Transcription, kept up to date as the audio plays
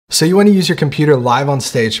So you want to use your computer live on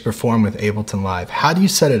stage to perform with Ableton Live. How do you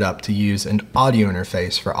set it up to use an audio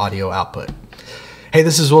interface for audio output? Hey,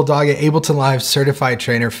 this is Will Doggett, Ableton Live certified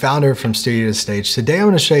trainer, founder from Studio to Stage. Today I'm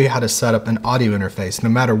going to show you how to set up an audio interface, no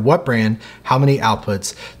matter what brand, how many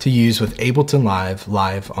outputs to use with Ableton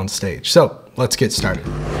Live on stage. So let's get started.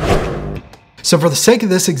 So for the sake of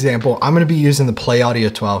this example, I'm going to be using the Play Audio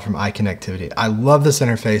 12 from iConnectivity. I love this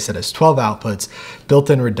interface. It has 12 outputs,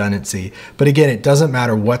 built-in redundancy. But again, it doesn't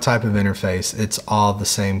matter what type of interface. It's all the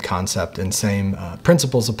same concept and same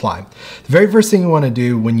principles apply. The very first thing you want to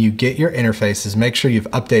do when you get your interface is make sure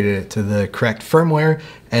you've updated it to the correct firmware.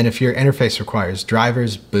 And if your interface requires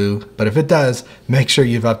drivers, boo. But if it does, make sure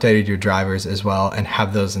you've updated your drivers as well and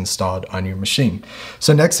have those installed on your machine.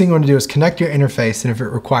 So next thing you want to do is connect your interface, and if it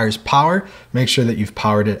requires power, make sure that you've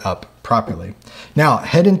powered it up properly. Now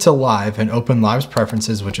head into Live and open Live's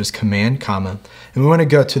preferences, which is Command, and we want to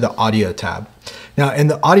go to the Audio tab. Now in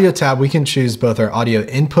the Audio tab, we can choose both our audio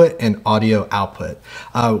input and audio output.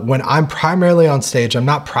 When I'm primarily on stage, I'm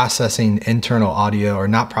not processing internal audio or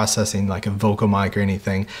not processing like a vocal mic or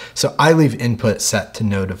anything. So I leave input set to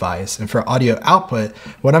no device. And for audio output,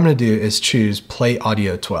 what I'm going to do is choose Play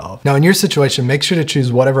Audio 12. Now in your situation, make sure to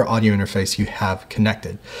choose whatever audio interface you have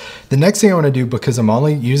connected. The next thing I want to do, because I'm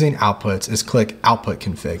only using outputs, is click Output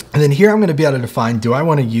Config. And then here I'm going to be able to define, do I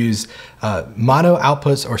want to use mono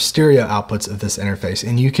outputs or stereo outputs of this interface?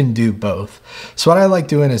 And you can do both. So what I like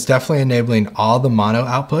doing is definitely enabling all the mono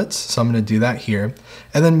outputs. So I'm going to do that here.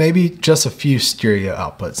 And then maybe just a few stereo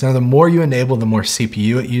outputs. Now the more you enable, the more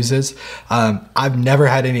CPU it uses. I've never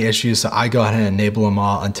had any issues, so I go ahead and enable them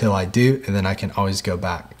all until I do, and then I can always go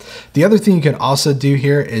back. The other thing you can also do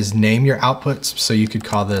here is name your outputs. So you could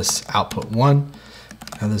call this output 1.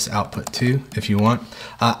 This output 2 if you want.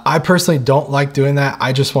 I personally don't like doing that.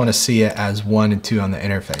 I just want to see it as 1 and 2 on the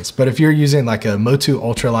interface. But if you're using like a Motu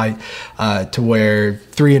Ultralight to where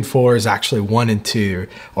 3 and 4 is actually 1 and 2,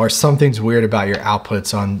 or something's weird about your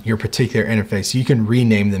outputs on your particular interface, you can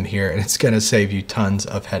rename them here and it's going to save you tons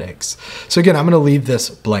of headaches. So again, I'm going to leave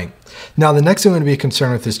this blank. Now the next thing I'm going to be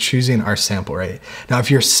concerned with is choosing our sample rate. Now if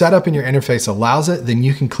your setup in your interface allows it, then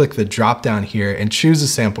you can click the drop down here and choose a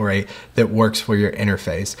sample rate that works for your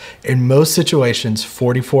interface. In most situations,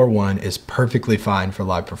 44.1 is perfectly fine for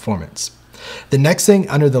live performance. The next thing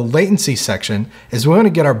under the latency section is we want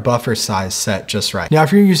to get our buffer size set just right. Now,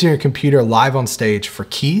 if you're using your computer live on stage for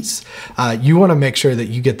keys, you want to make sure that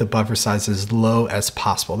you get the buffer size as low as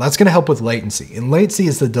possible. That's going to help with latency. And latency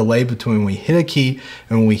is the delay between when we hit a key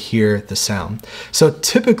and when we hear the sound. So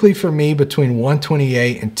typically for me, between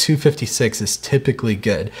 128 and 256 is typically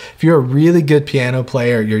good. If you're a really good piano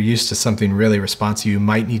player, you're used to something really responsive, you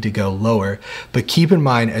might need to go lower. But keep in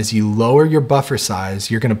mind, as you lower your buffer size,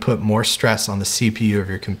 you're going to put more stress on the CPU of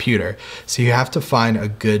your computer. So you have to find a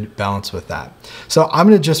good balance with that. So I'm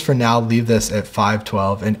going to just for now leave this at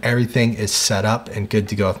 512 and everything is set up and good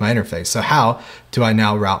to go with my interface. So how do I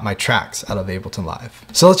now route my tracks out of Ableton Live?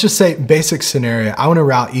 So let's just say basic scenario, I want to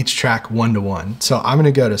route each track 1-to-1. So I'm going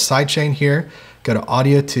to go to sidechain here, go to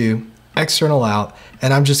audio 2, external out,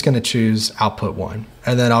 and I'm just going to choose output 1.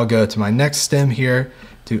 And then I'll go to my next stem here,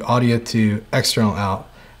 do audio 2, external out,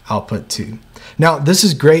 output 2. Now, this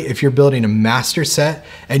is great if you're building a master set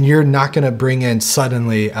and you're not going to bring in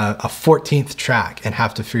suddenly a 14th track and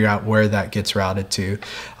have to figure out where that gets routed to.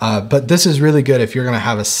 But this is really good if you're going to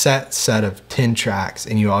have a set of 10 tracks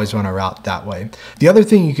and you always want to route that way. The other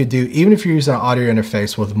thing you could do, even if you're using an audio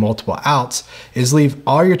interface with multiple outs, is leave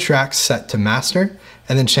all your tracks set to master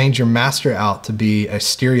and then change your master out to be a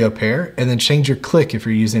stereo pair, and then change your click if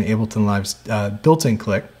you're using Ableton Live's built-in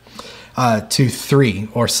click to 3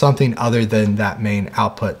 or something other than that main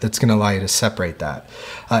output that's going to allow you to separate that.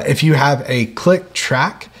 If you have a click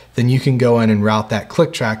track, then you can go in and route that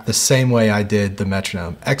click track the same way I did the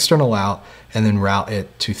metronome, external out, and then route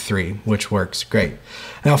it to 3, which works great.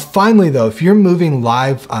 Now finally though, if you're moving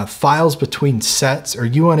live files between sets, or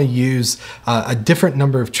you want to use a different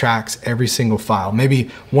number of tracks every single file, maybe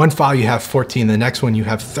one file you have 14, the next one you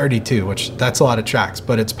have 32, which that's a lot of tracks,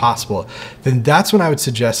 but it's possible, then that's when I would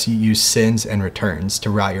suggest you use sends and returns to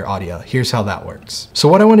route your audio. Here's how that works. So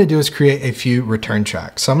what I want to do is create a few return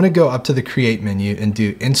tracks. So I'm going to go up to the create menu and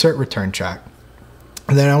do insert return track.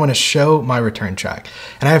 And then I want to show my return track.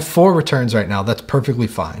 And I have 4 returns right now. That's perfectly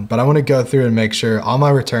fine. But I want to go through and make sure all my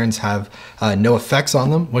returns have no effects on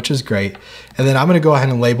them, which is great. And then I'm going to go ahead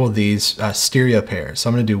and label these stereo pairs. So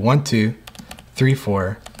I'm going to do 1, 2, 3,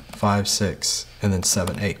 4, 5, 6, and then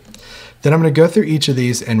 7, 8. Then I'm going to go through each of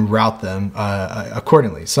these and route them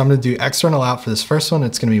accordingly. So I'm going to do external out for this first one.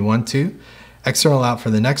 It's going to be 1, 2. External out for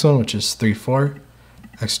the next one, which is 3, 4.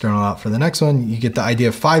 external out for the next one. You get the idea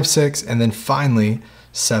of 5, 6, and then finally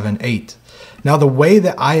 7, 8. Now the way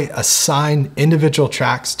that I assign individual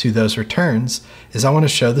tracks to those returns is I want to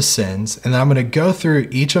show the sends, and then I'm going to go through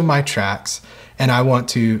each of my tracks, and I want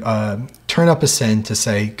to turn up a send to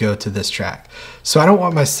say go to this track. So I don't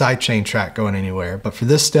want my sidechain track going anywhere, but for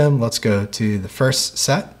this stem, let's go to the first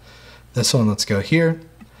set. This one, let's go here.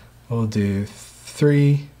 We'll do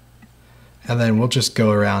 3, and then we'll just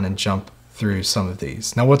go around and jump through some of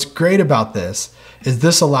these. Now what's great about this is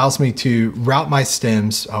this allows me to route my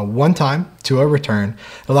stems one time to a return.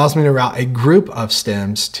 It allows me to route a group of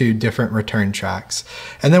stems to different return tracks.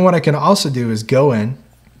 And then what I can also do is go in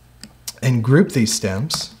and group these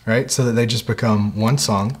stems, right? So that they just become one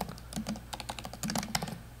song.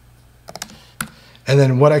 And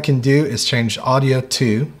then what I can do is change audio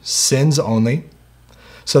to sends only,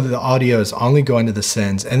 so that the audio is only going to the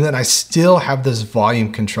sends, and then I still have this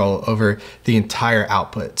volume control over the entire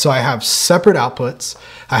output. So I have separate outputs,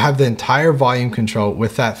 I have the entire volume control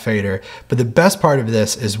with that fader, but the best part of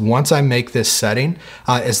this is once I make this setting,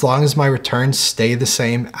 as long as my returns stay the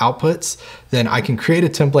same outputs, then I can create a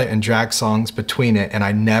template and drag songs between it, and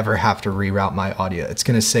I never have to reroute my audio. It's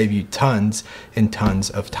gonna save you tons and tons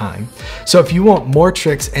of time. So if you want more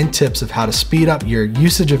tricks and tips of how to speed up your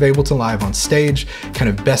usage of Ableton Live on stage, kind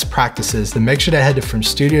of best practices, then make sure to head to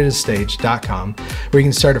FromStudioToStage.com, where you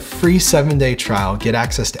can start a free 7-day trial, get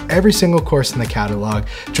access to every single course in the catalog,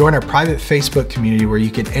 join our private Facebook community where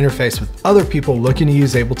you can interface with other people looking to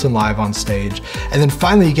use Ableton Live on stage, and then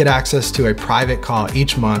finally you get access to a private call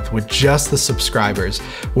each month with just the subscribers,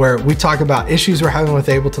 where we talk about issues we're having with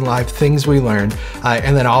Ableton Live, things we learned,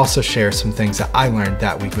 and then also share some things that I learned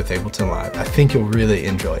that week with Ableton Live. I think you'll really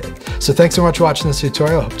enjoy it. So thanks so much for watching this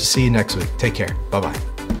tutorial. Hope to see you next week. Take care. Bye-bye.